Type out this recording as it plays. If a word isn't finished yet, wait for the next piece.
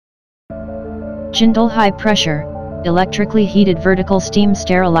JINDAL high-pressure, electrically heated vertical steam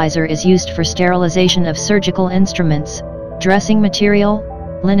sterilizer is used for sterilization of surgical instruments, dressing material,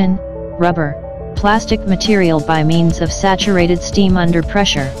 linen, rubber, plastic material by means of saturated steam under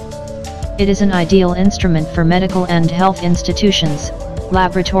pressure. It is an ideal instrument for medical and health institutions,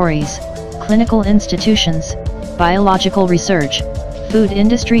 laboratories, clinical institutions, biological research, food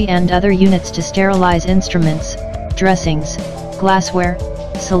industry and other units to sterilize instruments, dressings, glassware,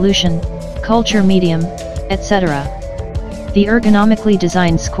 solution, culture medium, etc. The ergonomically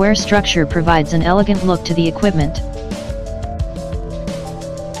designed square structure provides an elegant look to the equipment.